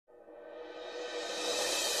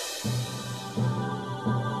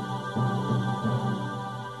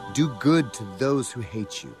Do good to those who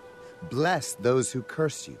hate you. Bless those who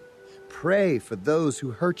curse you. Pray for those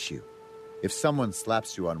who hurt you. If someone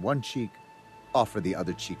slaps you on one cheek, offer the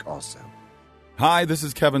other cheek also. Hi, this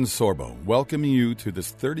is Kevin Sorbo, welcoming you to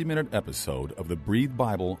this 30-minute episode of the Breathe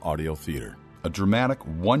Bible Audio Theater. A dramatic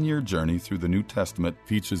one-year journey through the New Testament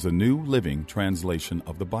features a New Living Translation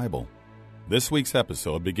of the Bible. This week's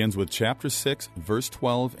episode begins with chapter 6, verse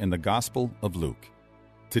 12 in the Gospel of Luke.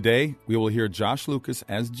 Today, we will hear Josh Lucas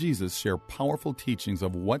as Jesus share powerful teachings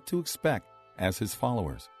of what to expect as his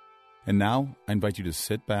followers. And now, I invite you to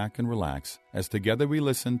sit back and relax as together we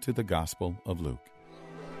listen to the Gospel of Luke.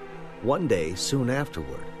 One day, soon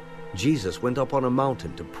afterward, Jesus went up on a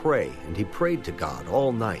mountain to pray, and he prayed to God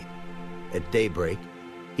all night. At daybreak,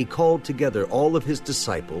 he called together all of his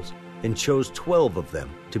disciples and chose 12 of them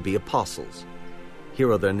to be apostles. Here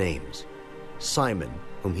are their names: Simon,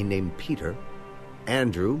 whom he named Peter;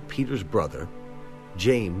 Andrew, Peter's brother;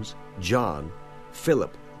 James, John,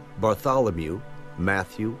 Philip, Bartholomew,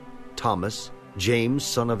 Matthew, Thomas, James,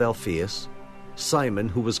 son of Alphaeus; Simon,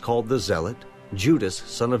 who was called the Zealot; Judas,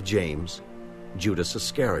 son of James; Judas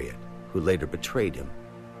Iscariot, who later betrayed him.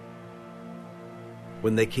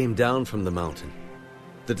 When they came down from the mountain,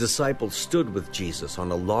 the disciples stood with Jesus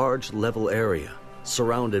on a large level area,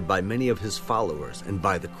 surrounded by many of his followers and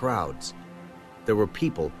by the crowds. There were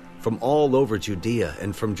people from all over Judea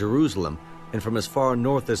and from Jerusalem and from as far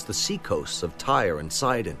north as the seacoasts of Tyre and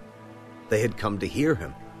Sidon. They had come to hear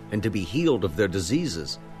him and to be healed of their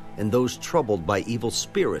diseases, and those troubled by evil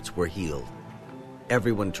spirits were healed.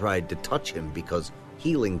 Everyone tried to touch him because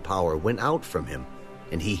healing power went out from him,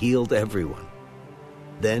 and he healed everyone.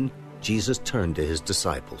 Then Jesus turned to his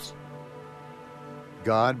disciples.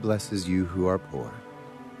 God blesses you who are poor,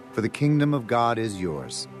 for the kingdom of God is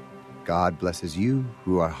yours. God blesses you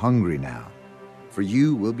who are hungry now, for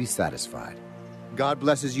you will be satisfied. God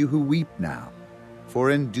blesses you who weep now, for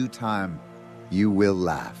in due time you will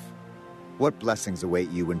laugh. What blessings await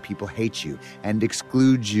you when people hate you and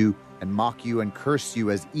exclude you and mock you and curse you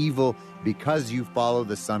as evil because you follow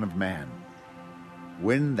the Son of Man.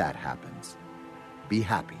 When that happens, be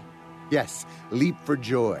happy. Yes, leap for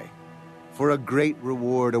joy, for a great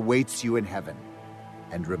reward awaits you in heaven.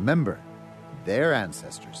 And remember, their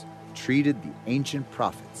ancestors treated the ancient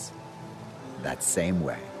prophets that same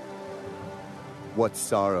way. What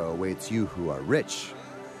sorrow awaits you who are rich,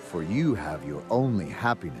 for you have your only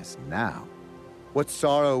happiness now. What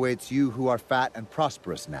sorrow awaits you who are fat and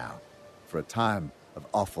prosperous now, for a time of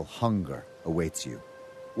awful hunger awaits you.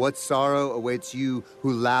 What sorrow awaits you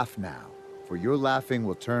who laugh now, for your laughing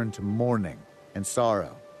will turn to mourning and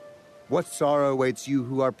sorrow. What sorrow awaits you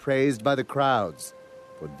who are praised by the crowds,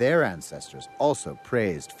 for their ancestors also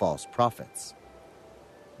praised false prophets.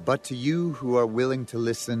 But to you who are willing to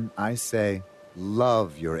listen, I say,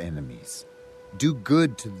 love your enemies. Do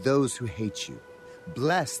good to those who hate you.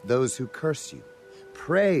 Bless those who curse you.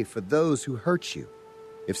 Pray for those who hurt you.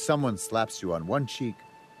 If someone slaps you on one cheek,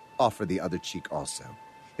 offer the other cheek also.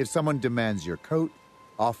 If someone demands your coat,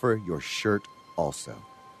 offer your shirt also.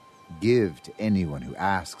 Give to anyone who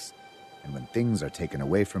asks, and when things are taken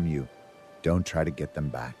away from you, don't try to get them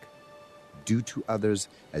back. Do to others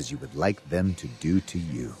as you would like them to do to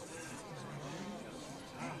you.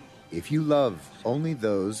 If you love only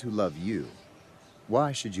those who love you,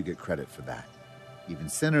 why should you get credit for that? Even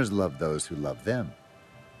sinners love those who love them.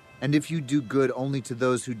 And if you do good only to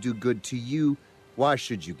those who do good to you, why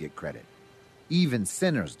should you get credit? Even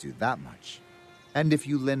sinners do that much. And if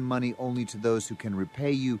you lend money only to those who can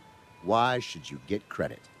repay you, why should you get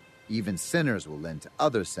credit? Even sinners will lend to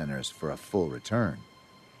other sinners for a full return.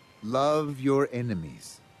 Love your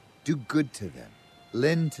enemies. Do good to them.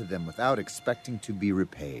 Lend to them without expecting to be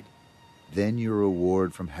repaid. Then your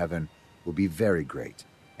reward from heaven will be very great,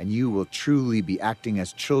 and you will truly be acting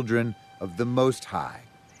as children of the Most High,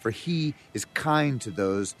 for he is kind to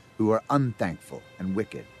those who are unthankful and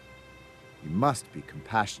wicked. You must be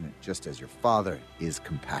compassionate just as your Father is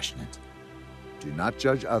compassionate. Do not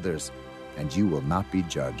judge others, and you will not be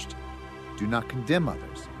judged. Do not condemn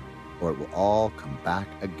others, or it will all come back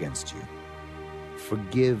against you.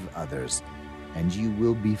 Forgive others, and you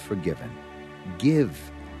will be forgiven. Give,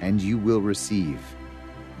 and you will receive.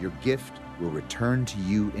 Your gift will return to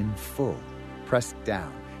you in full, pressed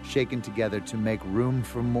down, shaken together to make room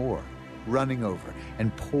for more, running over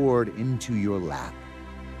and poured into your lap.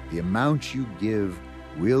 The amount you give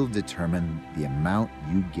will determine the amount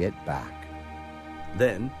you get back.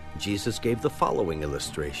 Then Jesus gave the following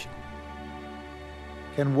illustration.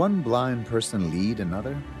 Can one blind person lead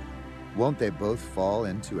another? Won't they both fall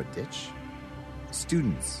into a ditch?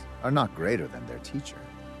 Students are not greater than their teacher,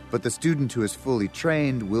 But the student who is fully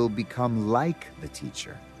trained will become like the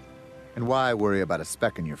teacher. And why worry about a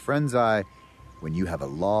speck in your friend's eye when you have a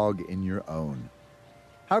log in your own?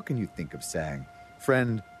 How can you think of saying,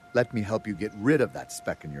 "Friend, let me help you get rid of that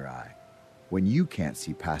speck in your eye," when you can't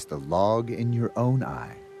see past the log in your own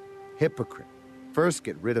eye? Hypocrite. First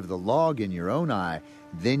get rid of the log in your own eye,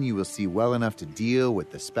 then you will see well enough to deal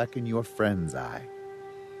with the speck in your friend's eye.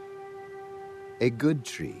 A good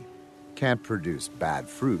tree can't produce bad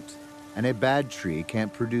fruit, and a bad tree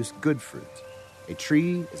can't produce good fruit. A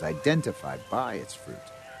tree is identified by its fruit.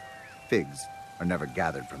 Figs are never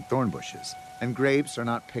gathered from thorn bushes, and grapes are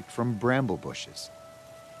not picked from bramble bushes.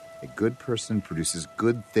 A good person produces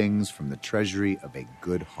good things from the treasury of a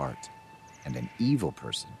good heart, and an evil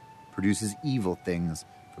person produces evil things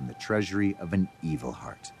from the treasury of an evil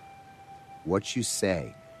heart. What you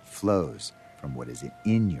say flows from what is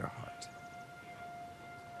in your heart.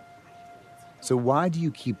 So why do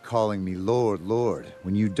you keep calling me Lord, Lord,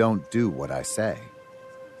 when you don't do what I say?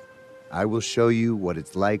 I will show you what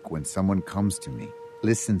it's like when someone comes to me,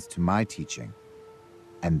 listens to my teaching,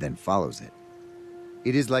 and then follows it.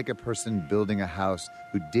 It is like a person building a house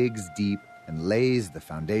who digs deep and lays the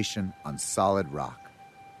foundation on solid rock.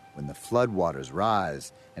 When the floodwaters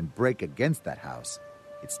rise and break against that house,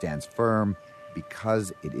 it stands firm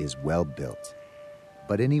because it is well built.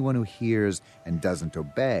 But anyone who hears and doesn't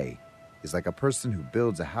obey is like a person who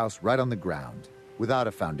builds a house right on the ground without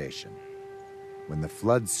a foundation. When the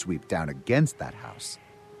floods sweep down against that house,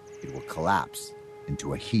 it will collapse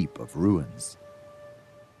into a heap of ruins.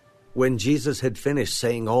 When Jesus had finished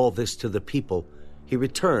saying all this to the people, he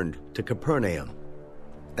returned to Capernaum.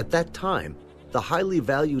 At that time, the highly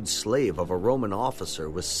valued slave of a Roman officer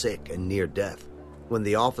was sick and near death. When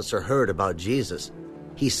the officer heard about Jesus,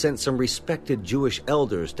 he sent some respected Jewish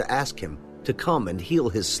elders to ask him to come and heal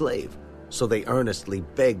his slave. So they earnestly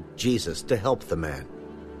begged Jesus to help the man.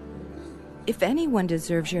 "If anyone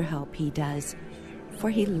deserves your help, he does, for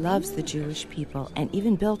he loves the Jewish people and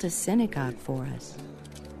even built a synagogue for us."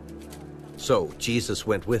 So Jesus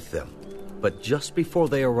went with them. But just before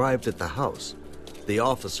they arrived at the house, the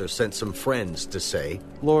officer sent some friends to say,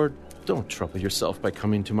 "Lord, don't trouble yourself by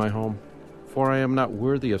coming to my home, for I am not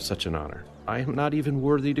worthy of such an honor. I am not even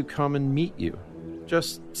worthy to come and meet you.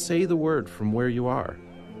 Just say the word from where you are,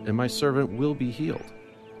 and my servant will be healed.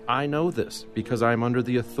 I know this because I am under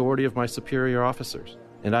the authority of my superior officers,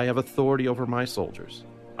 and I have authority over my soldiers.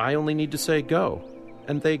 I only need to say, 'Go,'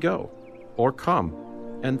 and they go, or 'Come,'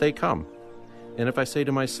 and they come. And if I say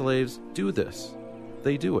to my slaves, 'Do this,'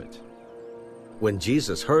 they do it." When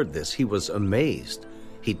Jesus heard this, he was amazed.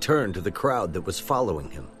 He turned to the crowd that was following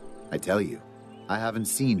him. I tell you, I haven't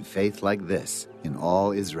seen faith like this in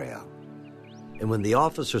all Israel. And when the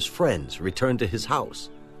officer's friends returned to his house,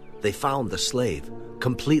 they found the slave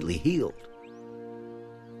completely healed.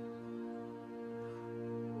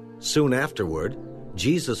 Soon afterward,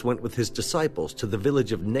 Jesus went with his disciples to the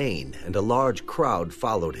village of Nain, and a large crowd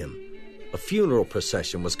followed him. A funeral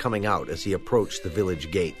procession was coming out as he approached the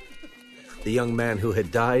village gate. The young man who had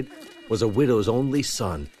died was a widow's only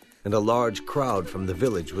son, and a large crowd from the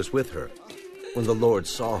village was with her. When the Lord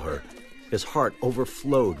saw her, his heart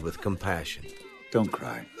overflowed with compassion. Don't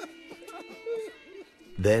cry.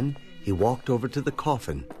 Then he walked over to the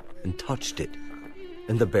coffin and touched it,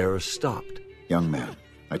 and the bearers stopped. Young man,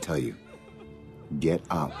 I tell you, get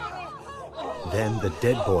up. Then the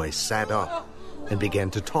dead boy sat up and began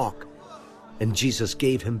to talk, and Jesus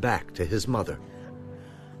gave him back to his mother.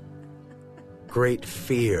 Great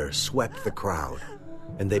fear swept the crowd,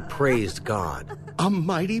 and they praised God. "A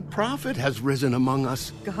mighty prophet has risen among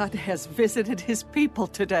us." God has visited his people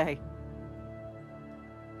today.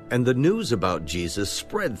 And the news about Jesus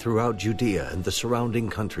spread throughout Judea and the surrounding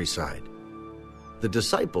countryside. The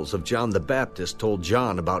disciples of John the Baptist told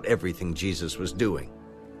John about everything Jesus was doing.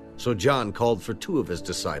 So John called for 2 of his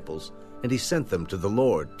disciples, and he sent them to the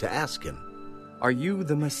Lord to ask him, "Are you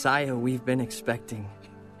the Messiah we've been expecting?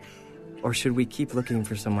 Or should we keep looking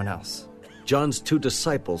for someone else?" John's 2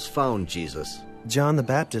 disciples found Jesus. "John the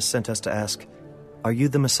Baptist sent us to ask, 'Are you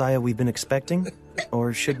the Messiah we've been expecting?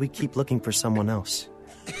 Or should we keep looking for someone else?'"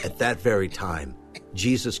 At that very time,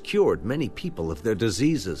 Jesus cured many people of their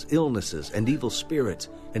diseases, illnesses, and evil spirits,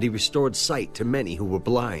 and he restored sight to many who were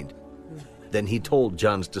blind. Then he told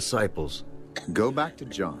John's disciples, Go back to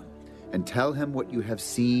John and tell him what you have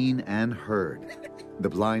seen and heard. The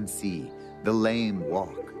blind see, the lame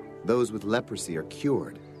walk, those with leprosy are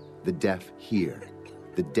cured, the deaf hear,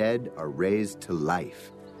 the dead are raised to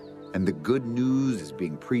life, and the good news is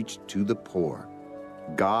being preached to the poor.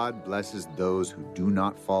 God blesses those who do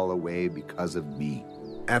not fall away because of me."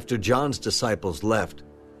 After John's disciples left,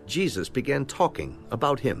 Jesus began talking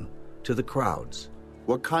about him to the crowds.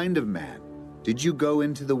 What kind of man did you go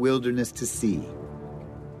into the wilderness to see?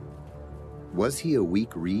 Was he a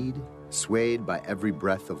weak reed, swayed by every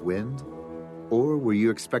breath of wind? Or were you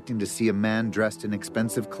expecting to see a man dressed in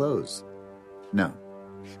expensive clothes? No.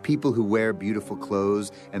 People who wear beautiful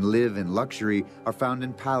clothes and live in luxury are found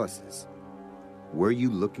in palaces. Were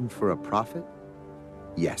you looking for a prophet?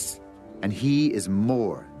 Yes, and he is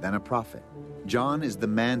more than a prophet. John is the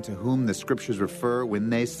man to whom the scriptures refer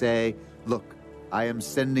when they say, "Look, I am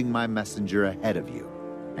sending my messenger ahead of you,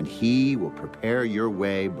 and he will prepare your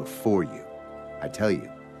way before you." I tell you,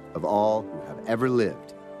 of all who have ever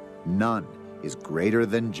lived, none is greater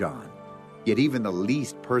than John. Yet even the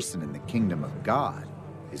least person in the kingdom of God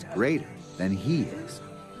is greater than he is.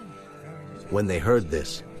 When they heard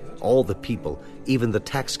this, all the people, even the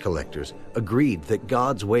tax collectors, agreed that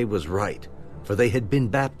God's way was right, for they had been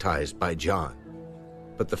baptized by John.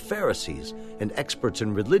 But the Pharisees and experts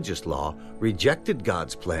in religious law rejected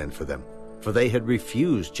God's plan for them, for they had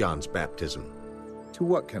refused John's baptism. To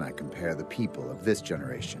what can I compare the people of this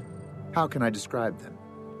generation? How can I describe them?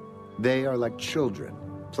 They are like children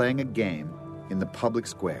playing a game in the public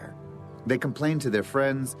square. They complain to their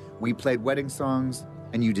friends, "We played wedding songs,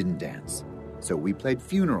 and you didn't dance. So we played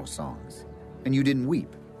funeral songs, and you didn't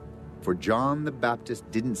weep." For John the Baptist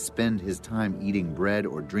didn't spend his time eating bread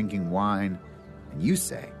or drinking wine, and you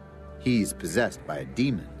say, "He's possessed by a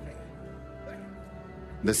demon."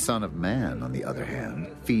 The Son of Man, on the other hand,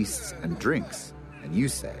 feasts and drinks, and you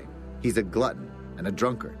say, "He's a glutton and a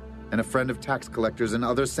drunkard, and a friend of tax collectors and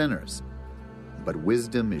other sinners." But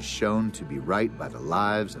wisdom is shown to be right by the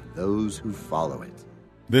lives of those who follow it.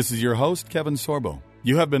 This is your host, Kevin Sorbo.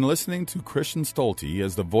 You have been listening to Christian Stolte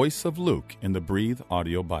as the voice of Luke in the Breathe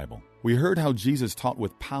Audio Bible. We heard how Jesus taught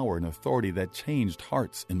with power and authority that changed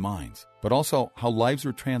hearts and minds, but also how lives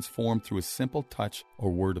were transformed through a simple touch or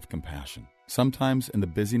word of compassion. Sometimes in the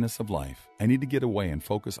busyness of life, I need to get away and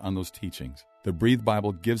focus on those teachings. The Breathe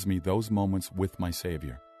Bible gives me those moments with my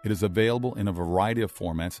Savior. It is available in a variety of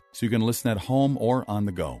formats, so you can listen at home or on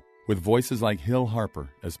the go. With voices like Hill Harper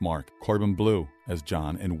as Mark, Corbin Blue as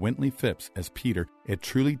John, and Wintley Phipps as Peter, it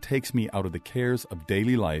truly takes me out of the cares of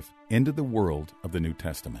daily life into the world of the New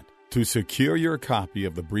Testament. To secure your copy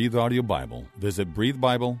of the Breathe Audio Bible, visit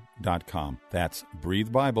breathebible.com. That's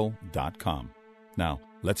breathebible.com. Now,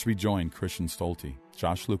 let's rejoin Christian Stolte,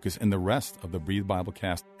 Josh Lucas, and the rest of the Breathe Bible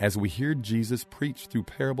cast as we hear Jesus preach through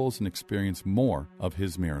parables and experience more of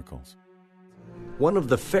his miracles. One of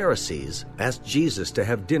the Pharisees asked Jesus to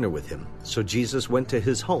have dinner with him, so Jesus went to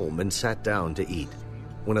his home and sat down to eat.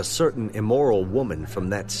 When a certain immoral woman from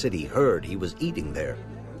that city heard he was eating there,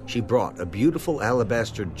 she brought a beautiful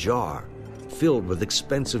alabaster jar filled with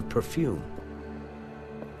expensive perfume.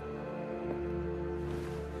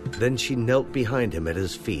 Then she knelt behind him at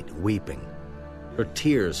his feet, weeping. Her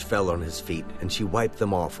tears fell on his feet, and she wiped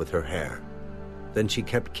them off with her hair. Then she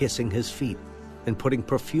kept kissing his feet and putting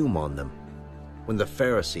perfume on them. When the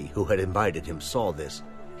Pharisee who had invited him saw this,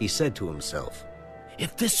 he said to himself,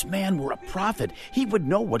 "If this man were a prophet, he would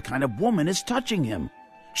know what kind of woman is touching him.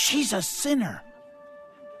 She's a sinner."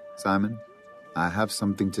 Simon, I have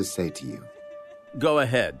something to say to you. Go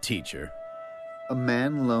ahead, teacher. A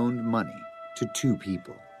man loaned money to two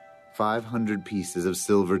people, 500 pieces of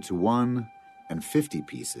silver to one and 50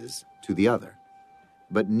 pieces to the other.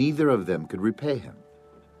 But neither of them could repay him.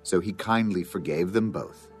 So he kindly forgave them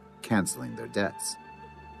both, canceling their debts.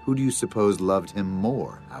 Who do you suppose loved him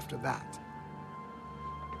more after that?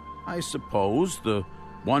 I suppose the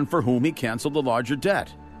one for whom he canceled the larger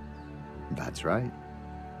debt. That's right.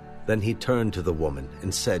 Then he turned to the woman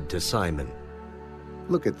and said to Simon,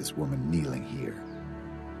 "Look at this woman kneeling here.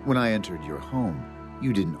 When I entered your home,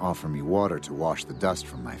 you didn't offer me water to wash the dust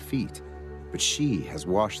from my feet, but she has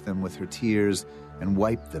washed them with her tears and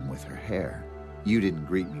wiped them with her hair. You didn't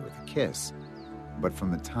greet me with a kiss, but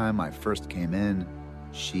from the time I first came in,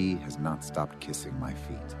 she has not stopped kissing my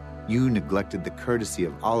feet. You neglected the courtesy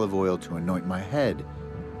of olive oil to anoint my head,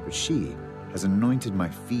 but she has anointed my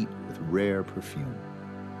feet with rare perfume.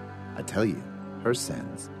 I tell you, her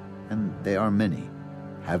sins, and they are many,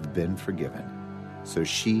 have been forgiven. So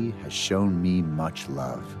she has shown me much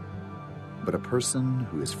love. But a person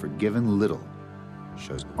who is forgiven little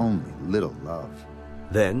shows only little love."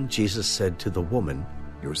 Then Jesus said to the woman,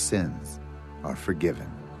 "Your sins are forgiven."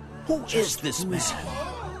 Who is this man?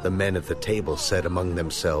 The men at the table said among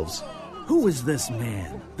themselves, "Who is this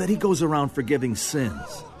man that he goes around forgiving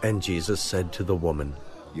sins?" And Jesus said to the woman,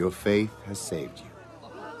 "Your faith has saved you.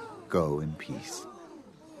 Go in peace."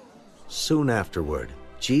 Soon afterward,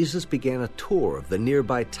 Jesus began a tour of the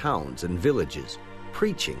nearby towns and villages,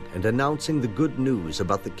 preaching and announcing the good news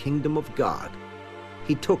about the kingdom of God,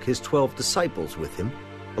 he took his 12 disciples with him,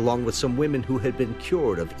 along with some women who had been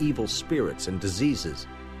cured of evil spirits and diseases.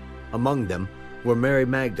 Among them were Mary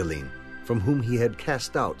Magdalene, from whom he had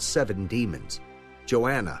cast out 7 demons,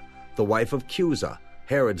 Joanna, the wife of Chuza,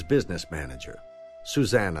 Herod's business manager,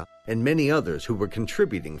 Susanna, and many others who were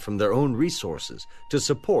contributing from their own resources to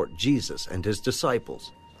support Jesus and his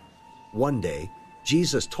disciples. One day,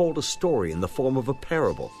 Jesus told a story in the form of a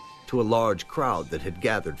parable to a large crowd that had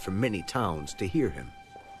gathered from many towns to hear him.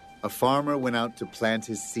 A farmer went out to plant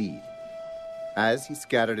his seed. As he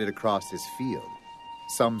scattered it across his field,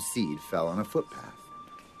 some seed fell on a footpath,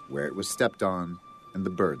 where it was stepped on and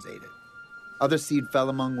the birds ate it. Other seed fell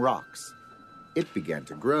among rocks. It began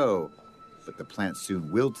to grow, but the plant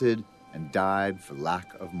soon wilted and died for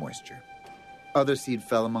lack of moisture. Other seed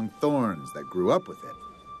fell among thorns that grew up with it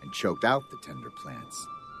and choked out the tender plants.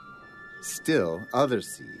 Still, other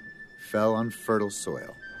seed fell on fertile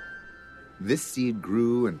soil. This seed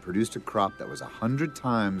grew and produced a crop that was 100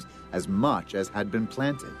 times as much as had been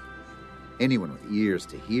planted. Anyone with ears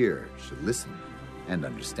to hear should listen and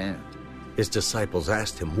understand. His disciples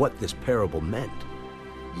asked him what this parable meant.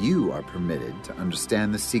 You are permitted to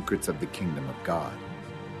understand the secrets of the kingdom of God,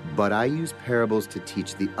 but I use parables to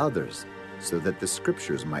teach the others so that the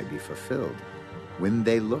scriptures might be fulfilled. When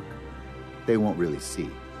they look, they won't really see.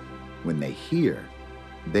 When they hear,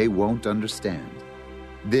 they won't understand.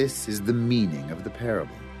 This is the meaning of the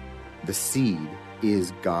parable. The seed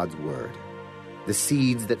is God's word. The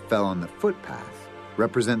seeds that fell on the footpath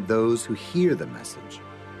represent those who hear the message,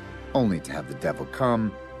 only to have the devil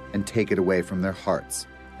come and take it away from their hearts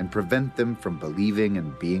and prevent them from believing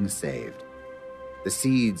and being saved. The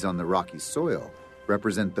seeds on the rocky soil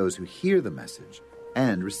represent those who hear the message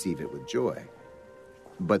and receive it with joy.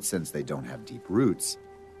 But since they don't have deep roots,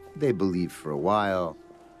 they believe for a while,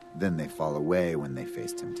 then they fall away when they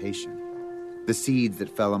face temptation. The seeds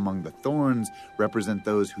that fell among the thorns represent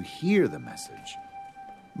those who hear the message.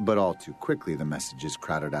 But all too quickly the message is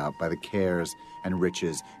crowded out by the cares and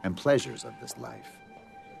riches and pleasures of this life.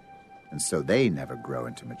 And so they never grow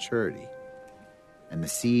into maturity. And the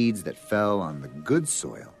seeds that fell on the good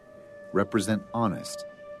soil represent honest,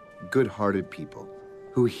 good-hearted people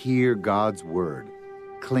who hear God's word,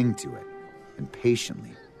 cling to it, and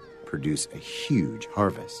patiently produce a huge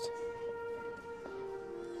harvest.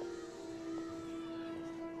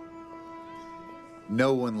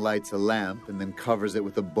 No one lights a lamp and then covers it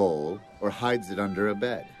with a bowl or hides it under a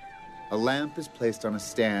bed. A lamp is placed on a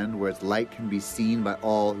stand where its light can be seen by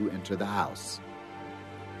all who enter the house.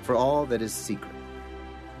 For all that is secret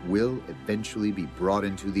will eventually be brought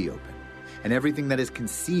into the open, and everything that is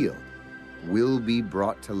concealed will be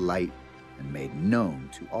brought to light and made known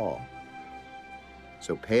to all.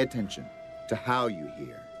 So pay attention to how you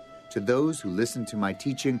hear. To those who listen to my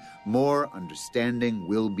teaching, more understanding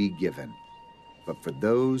will be given. But for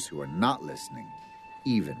those who are not listening,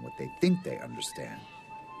 even what they think they understand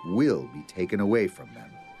will be taken away from them.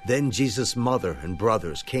 Then Jesus' mother and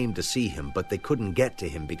brothers came to see him, but they couldn't get to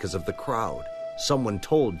him because of the crowd. Someone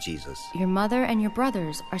told Jesus, "Your mother and your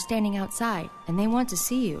brothers are standing outside, and they want to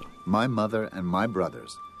see you." My mother and my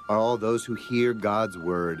brothers are all those who hear God's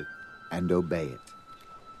word and obey it.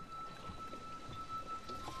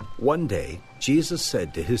 One day, Jesus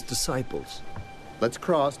said to his disciples, "Let's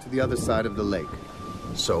cross to the other side of the lake."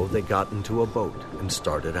 So they got into a boat and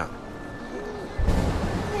started out.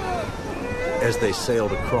 As they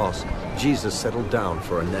sailed across, Jesus settled down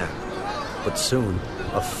for a nap. But soon,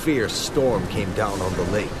 a fierce storm came down on the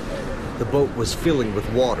lake. The boat was filling with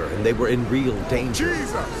water, and they were in real danger.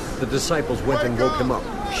 Jesus! The disciples went and woke him up,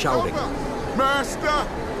 shouting, "Master!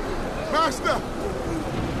 Master!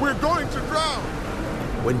 We're going to drown!"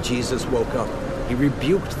 When Jesus woke up, he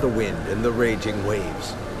rebuked the wind and the raging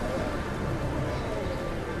waves.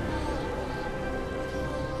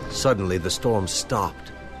 Suddenly, the storm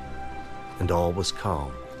stopped, and all was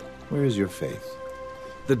calm. Where is your faith?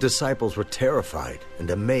 The disciples were terrified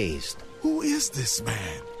and amazed. Who is this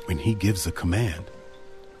man? When he gives a command,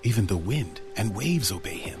 even the wind and waves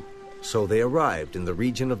obey him. So they arrived in the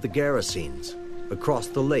region of the Gerasenes, across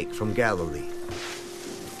the lake from Galilee.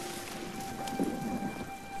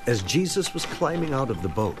 As Jesus was climbing out of the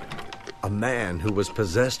boat, a man who was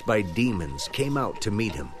possessed by demons came out to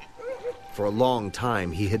meet him. For a long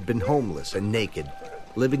time he had been homeless and naked,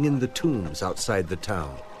 living in the tombs outside the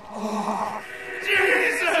town. Oh,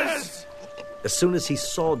 Jesus! As soon as he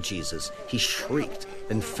saw Jesus, he shrieked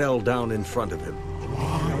and fell down in front of him.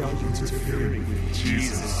 Why are you interfering with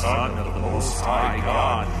Jesus, Son of the Most High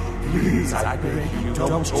God? Please, I beg you,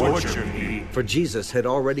 don't torture me. For Jesus had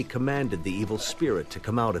already commanded the evil spirit to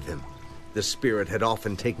come out of him. The spirit had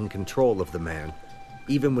often taken control of the man.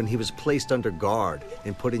 Even when he was placed under guard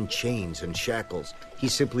and put in chains and shackles, he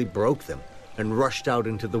simply broke them and rushed out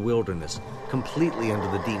into the wilderness, completely under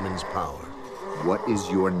the demon's power. What is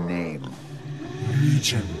your name?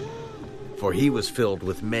 Legion. For he was filled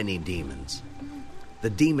with many demons. The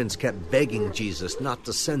demons kept begging Jesus not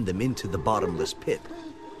to send them into the bottomless pit.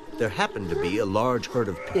 There happened to be a large herd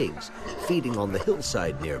of pigs feeding on the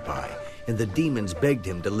hillside nearby, and the demons begged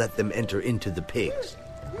him to let them enter into the pigs.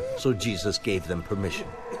 So Jesus gave them permission.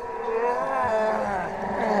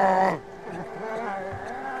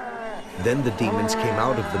 Then the demons came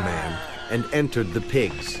out of the man and entered the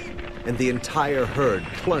pigs, and the entire herd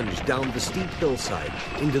plunged down the steep hillside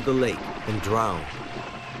into the lake and drowned.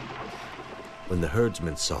 When the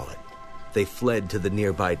herdsmen saw it, they fled to the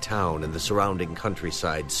nearby town and the surrounding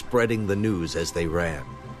countryside, spreading the news as they ran.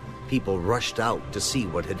 People rushed out to see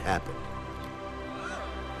what had happened.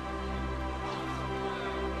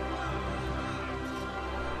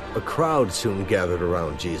 A crowd soon gathered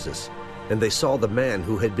around Jesus, and they saw the man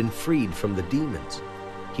who had been freed from the demons.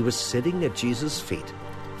 He was sitting at Jesus' feet,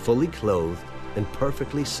 fully clothed and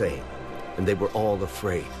perfectly sane, and they were all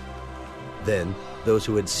afraid. Then those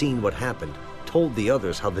who had seen what happened told the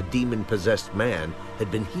others how the demon-possessed man had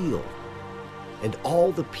been healed. And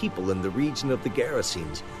all the people in the region of the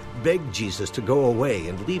Gerasenes begged Jesus to go away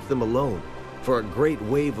and leave them alone, for a great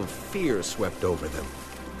wave of fear swept over them.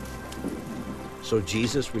 So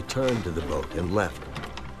Jesus returned to the boat and left,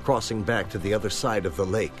 crossing back to the other side of the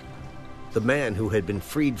lake. The man who had been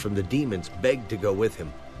freed from the demons begged to go with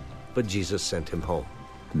him, but Jesus sent him home.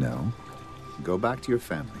 No. Go back to your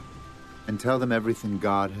family and tell them everything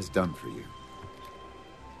God has done for you.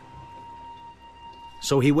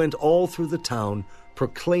 So he went all through the town,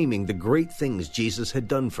 proclaiming the great things Jesus had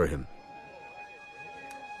done for him.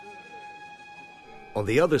 On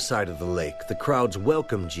the other side of the lake, the crowds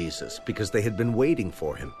welcomed Jesus because they had been waiting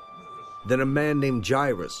for him. Then a man named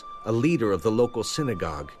Jairus, a leader of the local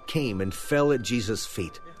synagogue, came and fell at Jesus'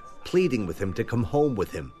 feet, pleading with him to come home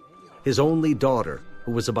with him. His only daughter,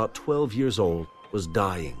 who was about 12 years old, was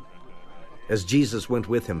dying. As Jesus went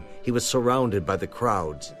with him, he was surrounded by the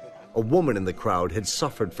crowds. A woman in the crowd had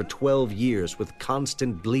suffered for 12 years with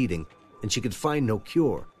constant bleeding, and she could find no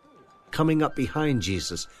cure. Coming up behind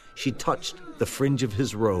Jesus, she touched the fringe of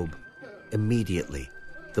his robe. Immediately,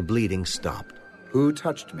 the bleeding stopped. Who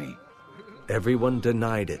touched me? Everyone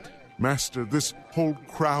denied it. Master, this whole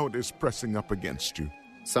crowd is pressing up against you.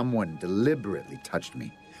 Someone deliberately touched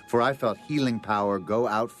me, for I felt healing power go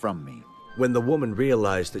out from me. When the woman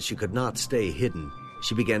realized that she could not stay hidden,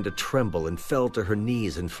 she began to tremble and fell to her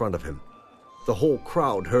knees in front of him. The whole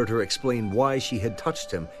crowd heard her explain why she had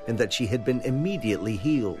touched him and that she had been immediately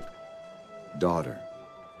healed. Daughter,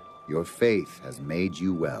 your faith has made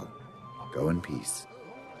you well. Go in peace.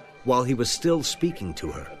 While he was still speaking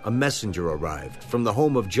to her, a messenger arrived from the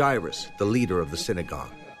home of Jairus, the leader of the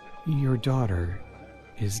synagogue. Your daughter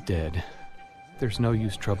is dead. There's no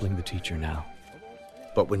use troubling the teacher now.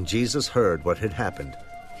 But when Jesus heard what had happened,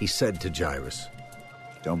 he said to Jairus,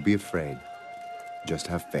 Don't be afraid. Just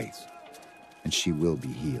have faith, and she will be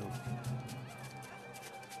healed.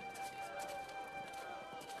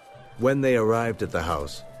 When they arrived at the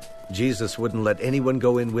house, Jesus wouldn't let anyone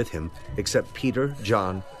go in with him except Peter,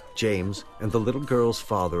 John, James, and the little girl's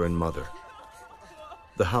father and mother.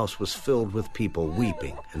 The house was filled with people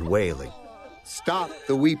weeping and wailing. Stop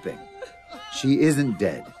the weeping. She isn't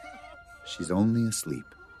dead. She's only asleep.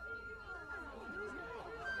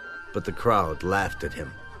 But the crowd laughed at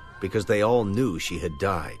him because they all knew she had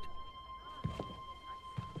died.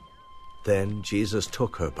 Then Jesus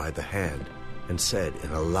took her by the hand and said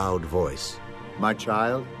in a loud voice, My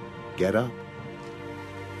child, get up.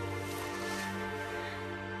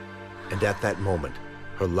 And at that moment,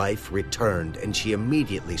 her life returned and she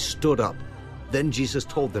immediately stood up. Then Jesus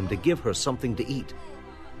told them to give her something to eat.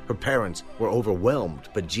 Her parents were overwhelmed,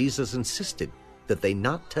 but Jesus insisted that they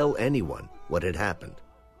not tell anyone what had happened.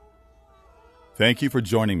 Thank you for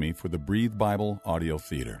joining me for the Breathe Bible Audio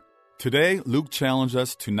Theater. Today, Luke challenged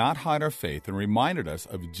us to not hide our faith and reminded us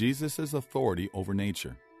of Jesus' authority over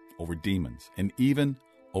nature, over demons, and even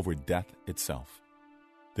over death itself.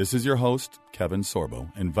 This is your host, Kevin Sorbo,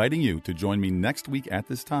 inviting you to join me next week at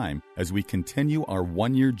this time as we continue our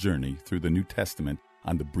one-year journey through the New Testament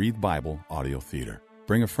on the Breathe Bible Audio Theater.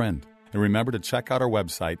 Bring a friend, and remember to check out our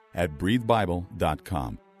website at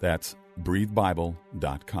breathebible.com. That's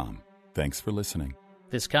breathebible.com. Thanks for listening.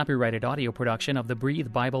 This copyrighted audio production of the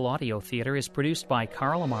Breathe Bible Audio Theater is produced by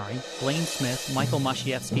Carl Amari, Blaine Smith, Michael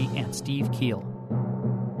Masiewski, and Steve Keel.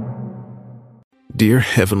 Dear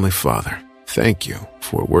Heavenly Father, thank you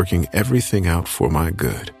for working everything out for my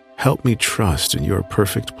good. Help me trust in your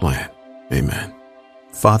perfect plan. Amen.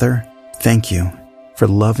 Father, thank you for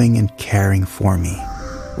loving and caring for me.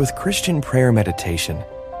 With Christian Prayer Meditation,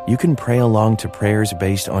 you can pray along to prayers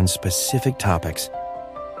based on specific topics.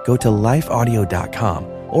 Go to lifeaudio.com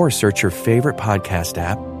or search your favorite podcast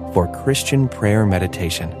app for Christian Prayer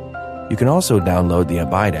Meditation. You can also download the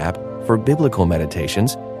Abide app for biblical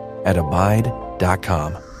meditations at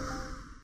abide.com.